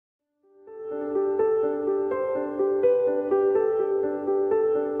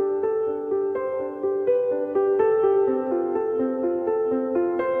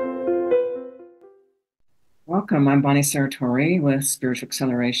Welcome. I'm Bonnie Serratore with Spiritual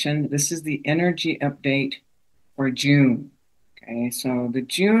Acceleration. This is the energy update for June. Okay, so the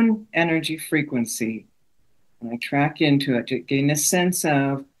June energy frequency, and I track into it to gain a sense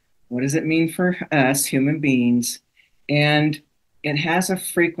of what does it mean for us human beings. And it has a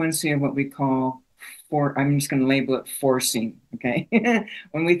frequency of what we call I'm just going to label it forcing. Okay.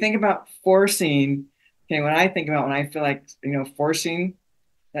 When we think about forcing, okay, when I think about when I feel like, forcing,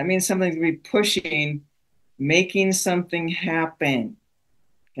 that means something's going to be pushing, making something happen.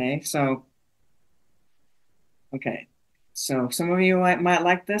 Okay, so some of you might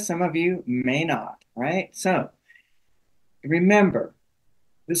like this, some of you may not. Right? So remember,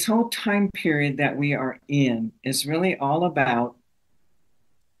 this whole time period that we are in is really all about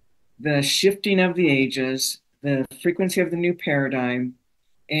the shifting of the ages, the frequency of the new paradigm,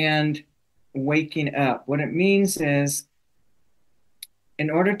 and waking up. What it means is,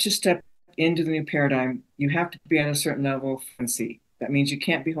 in order to step into the new paradigm, you have to be at a certain level of frequency. That means you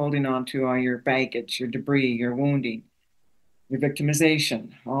can't be holding on to all your baggage, your debris, your wounding, your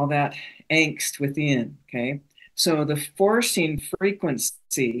victimization, all that angst within. Okay. So the forcing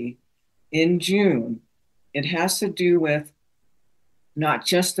frequency in June, it has to do with not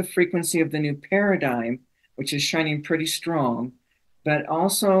just the frequency of the new paradigm, which is shining pretty strong, but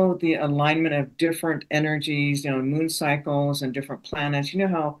also the alignment of different energies, moon cycles and different planets. You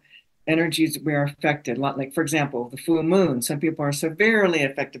know how energies we are affected. Like, for example, the full moon. Some people are severely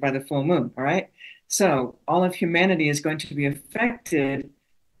affected by the full moon. All right. So all of humanity is going to be affected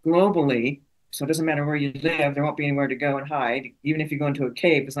globally. So it doesn't matter where you live, there won't be anywhere to go and hide. Even if you go into a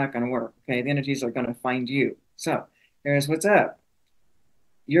cave, it's not going to work. Okay. The energies are going to find you. So here's what's up.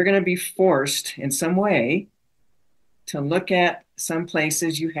 You're going to be forced in some way to look at some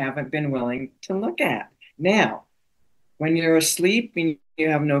places you haven't been willing to look at. Now, when you're asleep and you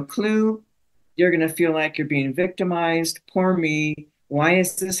have no clue, you're going to feel like you're being victimized. Poor me. Why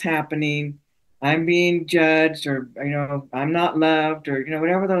is this happening? I'm being judged, or, I'm not loved, or,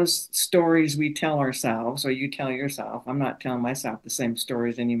 whatever those stories we tell ourselves, or you tell yourself. I'm not telling myself the same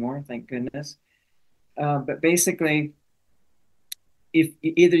stories anymore, thank goodness. But basically, if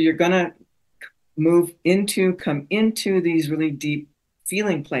either you're going to come into these really deep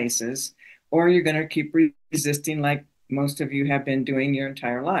feeling places, or you're going to keep resisting like most of you have been doing your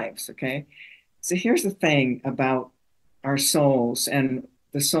entire lives. Okay. So here's the thing about our souls and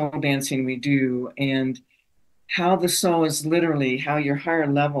the soul dancing we do, and how the soul is literally how your higher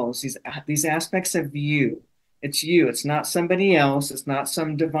levels, these aspects of you. It's you. It's not somebody else. It's not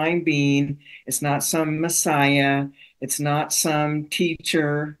some divine being. It's not some messiah. It's not some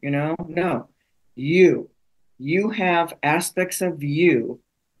teacher, no, you. You have aspects of you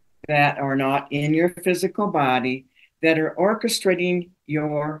that are not in your physical body that are orchestrating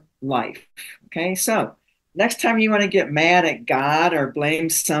your life. Okay, so next time you want to get mad at God or blame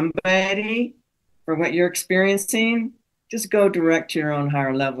somebody for what you're experiencing, just go direct to your own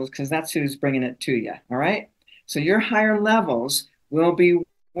higher levels, because that's who's bringing it to you. All right, so your higher levels will be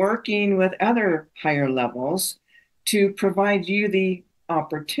working with other higher levels to provide you the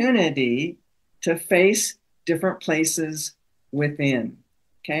opportunity to face different places within.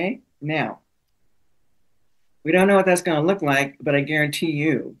 Okay, now we don't know what that's going to look like, but I guarantee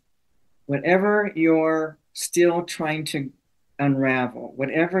you, whatever you're still trying to unravel,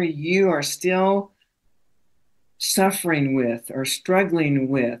 whatever you are still suffering with or struggling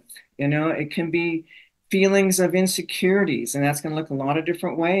with, it can be feelings of insecurities, and that's going to look a lot of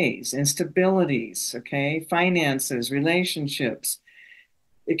different ways. Instabilities, okay, finances, relationships.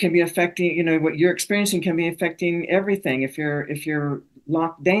 It can be affecting, what you're experiencing can be affecting everything. If you're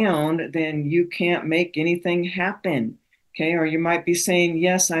locked down, then you can't make anything happen. Okay. Or you might be saying,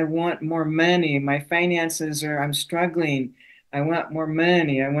 yes, I want more money. My finances I'm struggling. I want more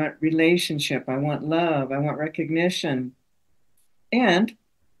money. I want relationship. I want love. I want recognition. And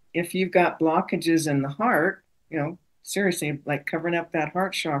if you've got blockages in the heart, seriously, like covering up that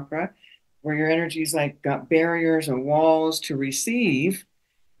heart chakra, where your energy's like got barriers or walls to receive,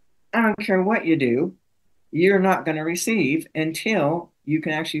 I don't care what you do, you're not going to receive until you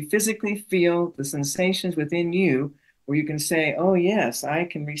can actually physically feel the sensations within you, where you can say, oh, yes, I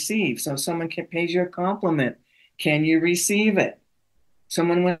can receive. So if someone pays you a compliment, can you receive it?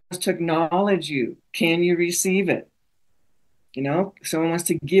 Someone wants to acknowledge you. Can you receive it? Someone wants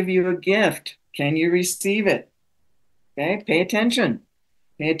to give you a gift. Can you receive it? Okay, pay attention.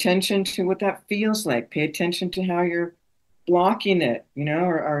 Pay attention to what that feels like. Pay attention to how you're blocking it,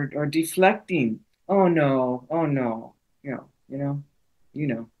 or deflecting. Oh no, oh no, you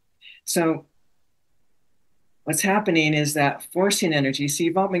know. So what's happening is that forcing energy. See,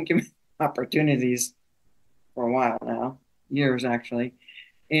 you've all been given opportunities for a while now, years actually.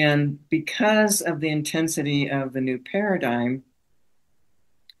 And because of the intensity of the new paradigm,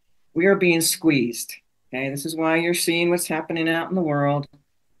 we are being squeezed. Okay, this is why you're seeing what's happening out in the world.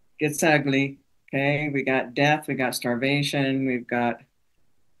 It's ugly. Okay, we got death, we got starvation, we've got,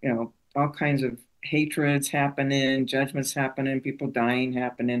 all kinds of hatreds happening, judgments happening, people dying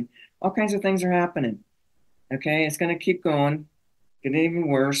happening, all kinds of things are happening. Okay, it's going to keep going, getting even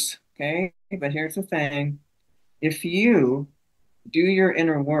worse. Okay, but here's the thing: if you do your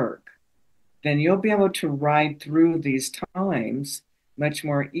inner work, then you'll be able to ride through these times much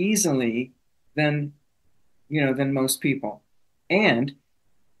more easily than than most people. And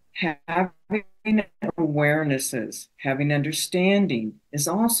having awarenesses, having understanding is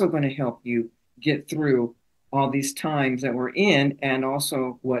also going to help you get through all these times that we're in and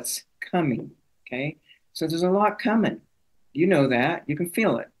also what's coming. Okay. So there's a lot coming. You know that. You can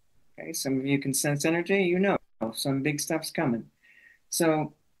feel it. Okay. Some of you can sense energy. Some big stuff's coming.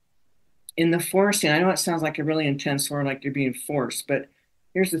 So in the forcing, I know it sounds like a really intense word, like you're being forced, but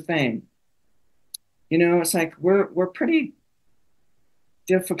here's the thing. It's like we're pretty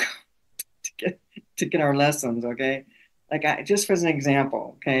difficult to get our lessons, okay? Like just as an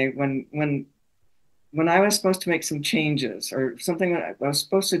example, okay, when I was supposed to make some changes or something, I was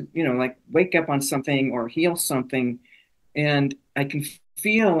supposed to, like wake up on something or heal something, and I can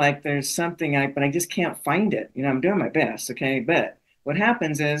feel like there's something but I just can't find it. I'm doing my best, okay? But what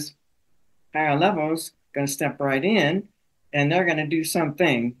happens is higher levels going to step right in and they're going to do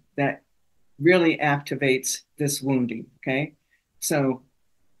something that really activates this wounding, okay? So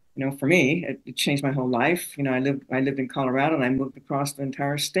for me, it changed my whole life. I lived in Colorado and I moved across the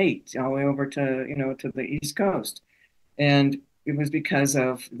entire state, all the way over to, to the East Coast. And it was because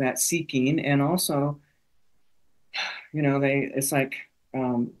of that seeking. And also, it's like,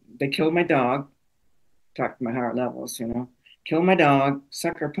 they killed my dog, talked to my higher levels, killed my dog,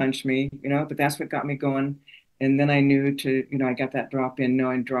 sucker punched me, but that's what got me going. And then I knew I got that drop in, know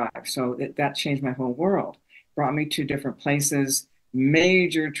and drive. So that changed my whole world, brought me to different places.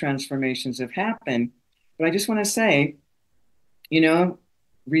 Major transformations have happened. But I just want to say,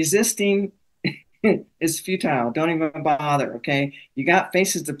 resisting is futile. Don't even bother. Okay. You got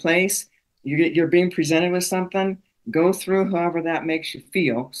faces to place. You're being presented with something. Go through however that makes you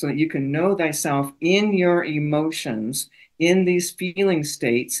feel so that you can know thyself in your emotions, in these feeling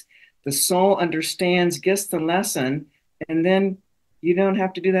states. The soul understands, gets the lesson, and then you don't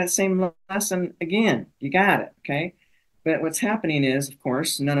have to do that same lesson again. You got it. Okay. But what's happening is, of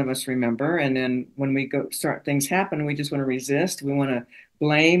course, none of us remember. And then when we go start things happen, we just want to resist. We want to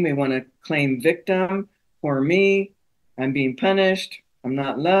blame. We want to claim victim. Poor me. I'm being punished. I'm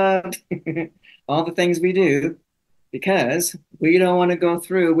not loved. All the things we do because we don't want to go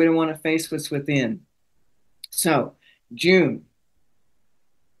through. We don't want to face what's within. So June,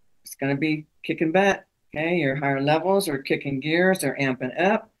 it's going to be kicking butt. Okay. Your higher levels are kicking gears. They're amping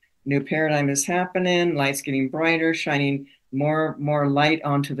up. New paradigm is happening. Light's getting brighter, shining more light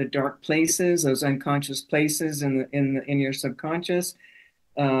onto the dark places, those unconscious places in your subconscious.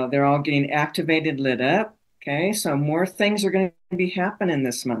 They're all getting activated, lit up. Okay, so more things are going to be happening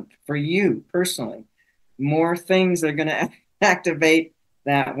this month for you personally. More things are going to activate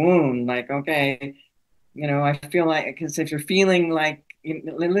that wound. Like, okay, I feel like, because if you're feeling like,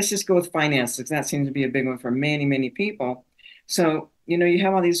 let's just go with finances. That seems to be a big one for many, many people. So, you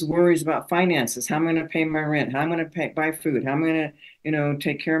have all these worries about finances. How am I going to pay my rent? How am I going to buy food? How am I going to,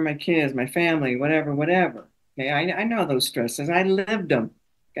 take care of my kids, my family, whatever, whatever. Okay, I know those stresses. I lived them.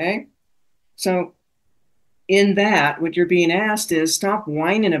 Okay, so in that, what you're being asked is stop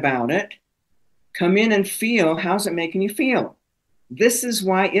whining about it. Come in and feel, how's it making you feel? This is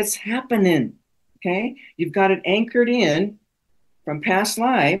why it's happening. Okay, you've got it anchored in from past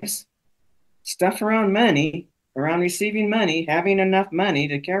lives, stuff around money, around receiving money, having enough money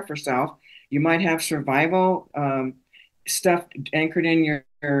to care for self. You might have survival stuff anchored in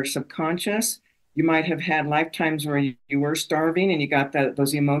your subconscious. You might have had lifetimes where you were starving and you got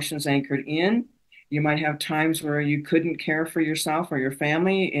those emotions anchored in. You might have times where you couldn't care for yourself or your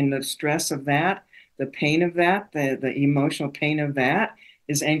family, in the stress of that, the pain of that, the emotional pain of that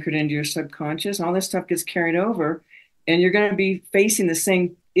is anchored into your subconscious. All this stuff gets carried over, and you're going to be facing the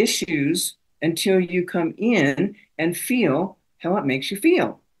same issues until you come in and feel how it makes you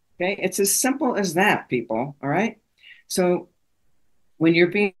feel. Okay. It's as simple as that, people. All right. So when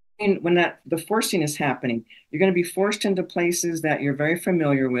the forcing is happening, you're going to be forced into places that you're very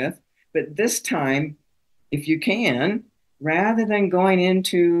familiar with. But this time, if you can, rather than going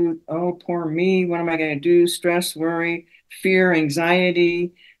into, oh, poor me, what am I going to do? Stress, worry, fear,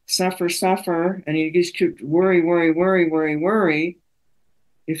 anxiety, suffer, suffer, and you just keep worry, worry, worry, worry, worry.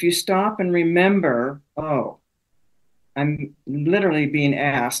 If you stop and remember, oh, I'm literally being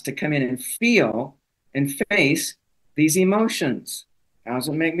asked to come in and feel and face these emotions. How does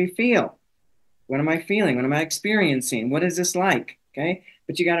it make me feel? What am I feeling? What am I experiencing? What is this like? Okay.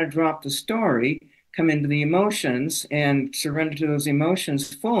 But you got to drop the story, come into the emotions, and surrender to those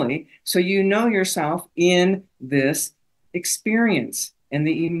emotions fully so you know yourself in this experience and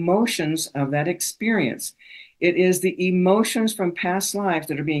the emotions of that experience. It is the emotions from past lives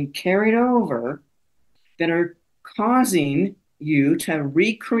that are being carried over that are causing you to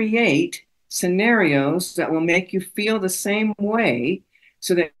recreate scenarios that will make you feel the same way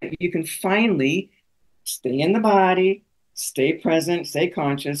so that you can finally stay in the body, stay present, stay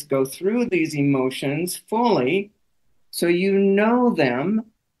conscious, go through these emotions fully so you know them,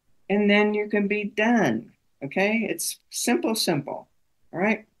 and then you can be done. Okay? It's simple, simple. All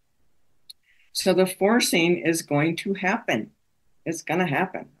right? So the forcing is going to happen. It's going to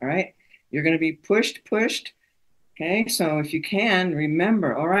happen. All right? You're going to be pushed, pushed. Okay? So if you can,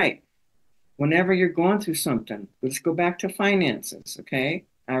 remember, all right, whenever you're going through something, let's go back to finances. Okay?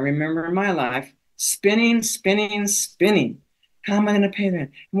 I remember in my life spinning, spinning, spinning. How am I going to pay that?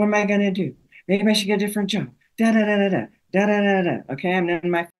 What am I going to do? Maybe I should get a different job. Da da da da da da da da da. Okay, I'm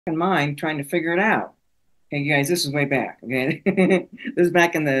in my mind trying to figure it out. Okay, you guys, this is way back. Okay, this is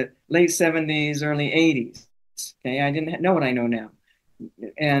back in the late 70s, early 80s. Okay, I didn't know what I know now,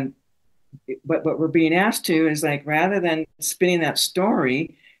 and but what we're being asked to is like rather than spinning that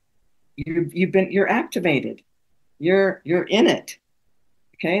story, you're activated. You're in it.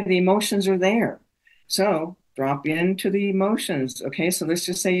 Okay, the emotions are there. So drop into the emotions. Okay, so let's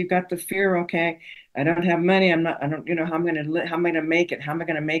just say you've got the fear. Okay, I don't have money. I'm not. I don't. You know how how am I gonna make it? How am I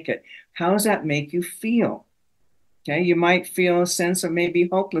gonna make it? How does that make you feel? Okay, you might feel a sense of maybe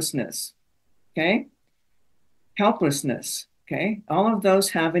hopelessness. Okay, helplessness. Okay, all of those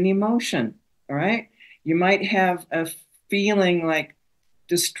have an emotion. All right, you might have a feeling like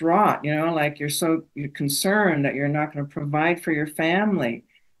distraught, like you're concerned that you're not going to provide for your family.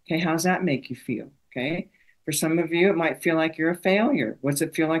 Okay, how's that make you feel? Okay, for some of you, it might feel like you're a failure. What's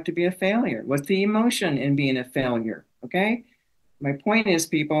it feel like to be a failure? What's the emotion in being a failure? Okay, my point is,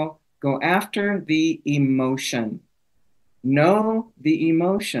 people, go after the emotion, know the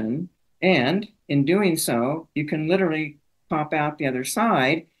emotion, and in doing so, you can literally pop out the other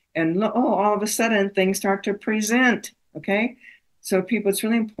side and all of a sudden things start to present. Okay, so people, it's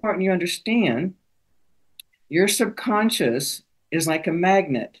really important you understand your subconscious is like a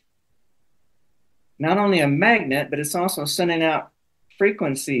magnet. Not only a magnet, but it's also sending out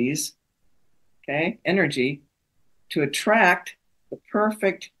frequencies, okay, energy to attract the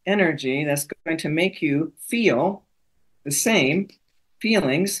perfect energy that's going to make you feel the same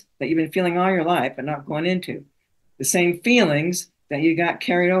feelings that you've been feeling all your life and not going into. The same feelings that you got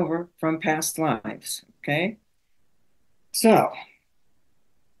carried over from past lives, okay? So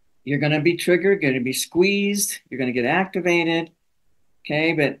you're going to be triggered, going to be squeezed, you're going to get activated,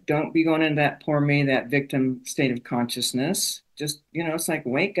 okay? But don't be going into that poor me, that victim state of consciousness. Just, it's like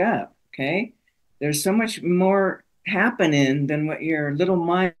wake up, okay? There's so much more happening than what your little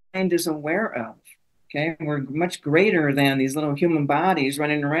mind is aware of. Okay, we're much greater than these little human bodies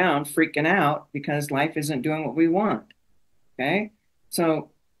running around freaking out because life isn't doing what we want. Okay,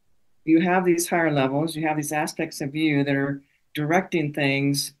 so you have these higher levels, you have these aspects of you that are directing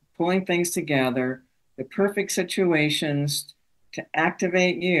things, pulling things together, the perfect situations to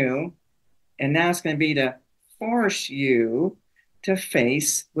activate you. And now it's going to be to force you to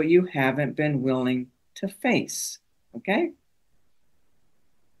face what you haven't been willing to face. Okay,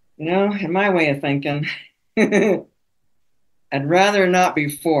 in my way of thinking, I'd rather not be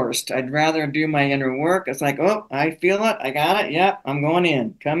forced. I'd rather do my inner work. It's like, oh, I feel it. I got it. Yep, I'm going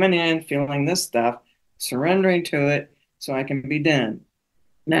in, coming in, feeling this stuff, surrendering to it so I can be done.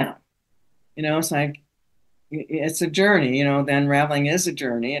 Now, it's like it's a journey. The unraveling is a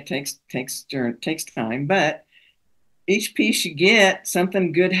journey. It takes time, but each piece you get,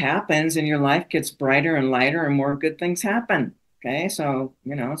 something good happens, and your life gets brighter and lighter, and more good things happen. Okay, so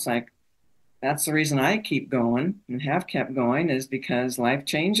it's like that's the reason I keep going and have kept going is because life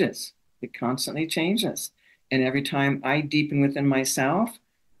changes. It constantly changes. And every time I deepen within myself,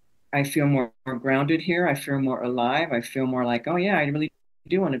 I feel more grounded here. I feel more alive. I feel more like, oh, yeah, I really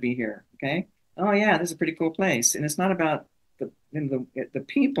do want to be here. Okay. Oh, yeah, this is a pretty cool place. And it's not about the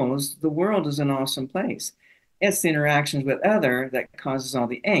people, the world is an awesome place. It's the interactions with other that causes all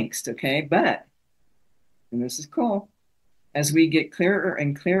the angst. Okay. But, and this is cool, as we get clearer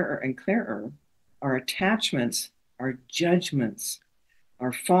and clearer and clearer, our attachments, our judgments,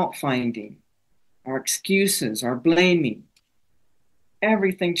 our fault finding, our excuses, our blaming.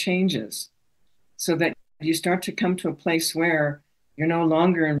 Everything changes so that you start to come to a place where you're no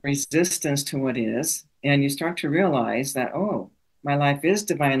longer in resistance to what is, and you start to realize that, oh, my life is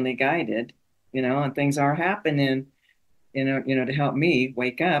divinely guided, and things are happening, to help me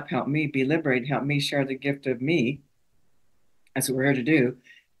wake up, help me be liberated, help me share the gift of me. That's what we're here to do.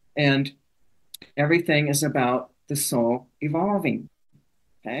 And everything is about the soul evolving.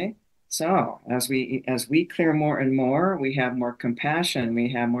 Okay. So as we clear more and more, we have more compassion,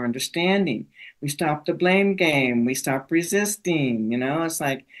 we have more understanding, we stop the blame game, we stop resisting. It's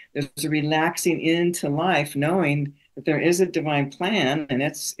like there's a relaxing into life, knowing that there is a divine plan and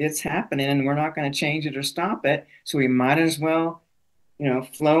it's happening and we're not going to change it or stop it. So we might as well,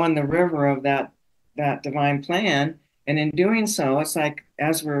 flow in the river of that divine plan. And in doing so, it's like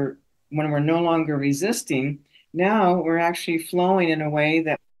when we're no longer resisting, now we're actually flowing in a way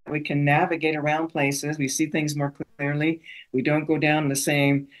that we can navigate around places. We see things more clearly. We don't go down the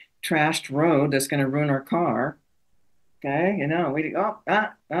same trashed road that's going to ruin our car. Okay, not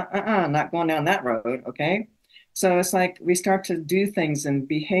going down that road. Okay, so it's like we start to do things and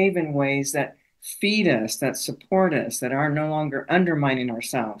behave in ways that feed us, that support us, that are no longer undermining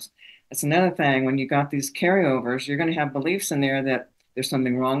ourselves. That's another thing. When you got these carryovers, you're going to have beliefs in there that there's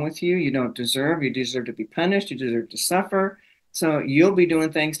something wrong with you. You don't deserve. You deserve to be punished. You deserve to suffer. So you'll be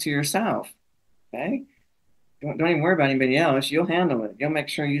doing things to yourself. Okay, don't even worry about anybody else. You'll handle it. You'll make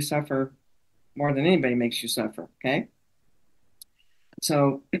sure you suffer more than anybody makes you suffer. Okay.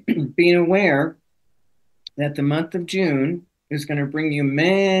 So being aware that the month of June is going to bring you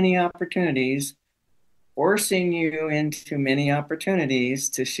many opportunities, forcing you into many opportunities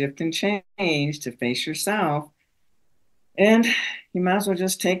to shift and change, to face yourself. And you might as well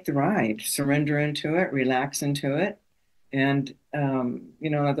just take the ride, surrender into it, relax into it. And,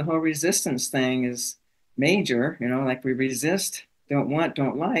 the whole resistance thing is major, like we resist, don't want,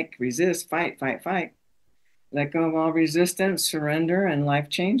 don't like, resist, fight, fight, fight. Let go of all resistance, surrender, and life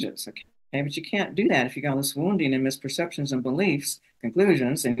changes. Okay. But you can't do that if you got all this wounding and misperceptions and beliefs,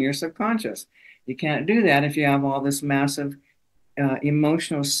 conclusions in your subconscious. You can't do that if you have all this massive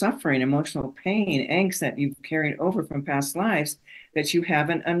emotional suffering, emotional pain, angst that you've carried over from past lives that you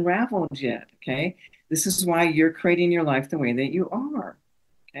haven't unraveled yet. Okay. This is why you're creating your life the way that you are.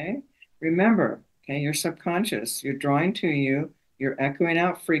 Okay. Remember, okay, your subconscious, you're drawing to you, you're echoing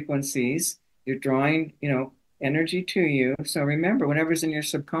out frequencies, you're drawing, energy to you. So remember, whatever's in your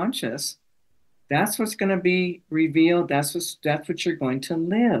subconscious, that's what's going to be revealed. That's what you're going to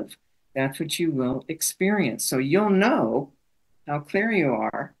live. That's what you will experience. So you'll know how clear you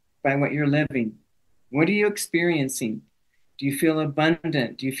are by what you're living. What are you experiencing? Do you feel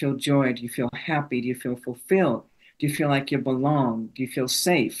abundant? Do you feel joy? Do you feel happy? Do you feel fulfilled? Do you feel like you belong? Do you feel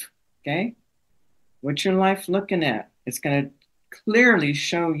safe? Okay. What's your life looking at? It's going to clearly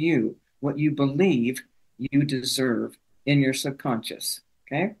show you what you believe you deserve in your subconscious.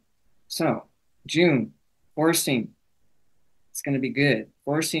 Okay. So June, forcing, it's going to be good.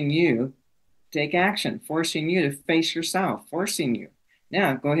 Forcing you to take action, forcing you to face yourself, forcing you.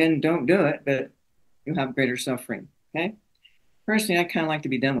 Now go ahead and don't do it, but you'll have greater suffering. Okay. Personally, I kind of like to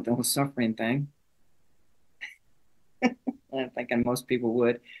be done with the whole suffering thing. I think most people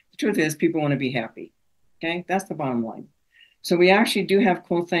would. The truth is, people want to be happy. Okay, that's the bottom line. So we actually do have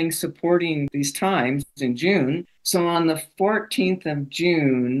cool things supporting these times in June. So on the 14th of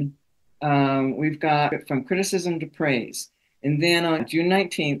June, we've got from criticism to praise. And then on June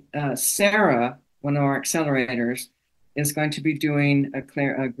 19th, Sarah, one of our accelerators, is going to be doing a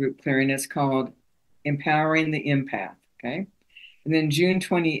group clearing. It's called Empowering the Empath. Okay. And then June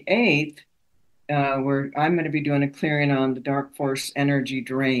 28th, where I'm going to be doing a clearing on the dark force energy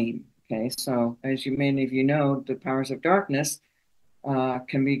drain. Okay, so as many of you know, the powers of darkness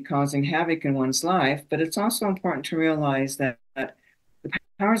can be causing havoc in one's life, but it's also important to realize that the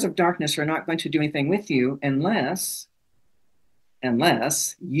powers of darkness are not going to do anything with you unless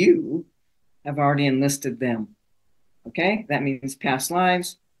you have already enlisted them. Okay, that means past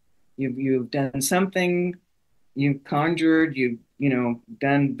lives. You've done something. You've conjured. You've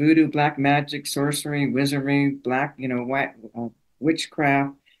done voodoo, black magic, sorcery, wizardry, black, white,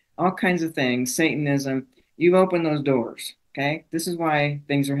 witchcraft, all kinds of things, Satanism. You've opened those doors. Okay. This is why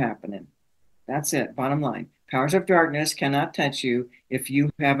things are happening. That's it. Bottom line. Powers of darkness cannot touch you if you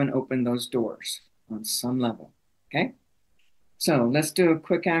haven't opened those doors on some level. Okay. So let's do a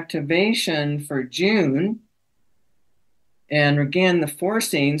quick activation for June. And again, the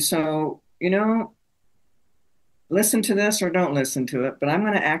forcing. So, listen to this or don't listen to it, but I'm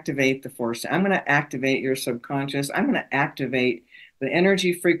going to activate the force. I'm going to activate your subconscious. I'm going to activate the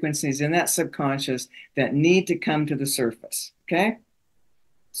energy frequencies in that subconscious that need to come to the surface. Okay?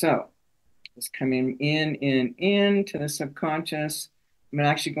 So it's coming in to the subconscious. I'm going to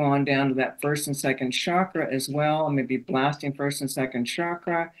actually go on down to that first and second chakra as well. I'm going to be blasting first and second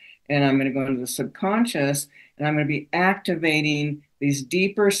chakra. And I'm going to go into the subconscious and I'm going to be activating these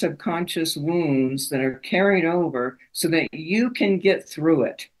deeper subconscious wounds that are carried over so that you can get through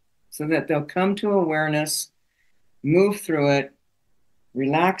it, so that they'll come to awareness, move through it,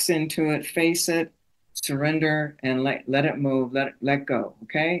 relax into it, face it, surrender, and let it move, let go,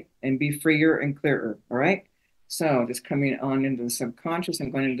 okay? And be freer and clearer, all right? So just coming on into the subconscious,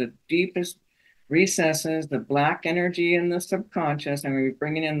 I'm going into the deepest recesses, the black energy in the subconscious. I'm going to be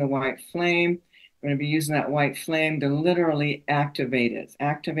bringing in the white flame. I'm going to be using that white flame to literally activate it,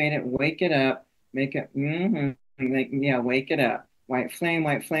 wake it up, make it, wake it up. White flame,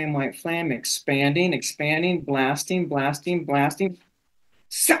 white flame, white flame, expanding, blasting, blasting, blasting.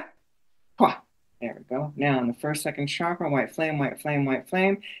 There we go. Now in the first, second chakra, white flame, white flame, white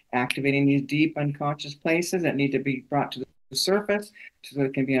flame, activating these deep unconscious places that need to be brought to the surface so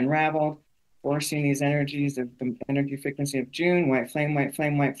it can be unraveled, forcing these energies of the energy frequency of June, white flame, white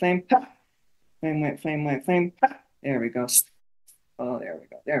flame, white flame, flame, white flame, white flame. There we go. Oh, there we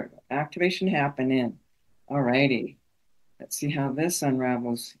go. There we go. Activation happening. All righty. Let's see how this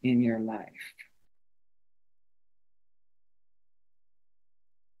unravels in your life.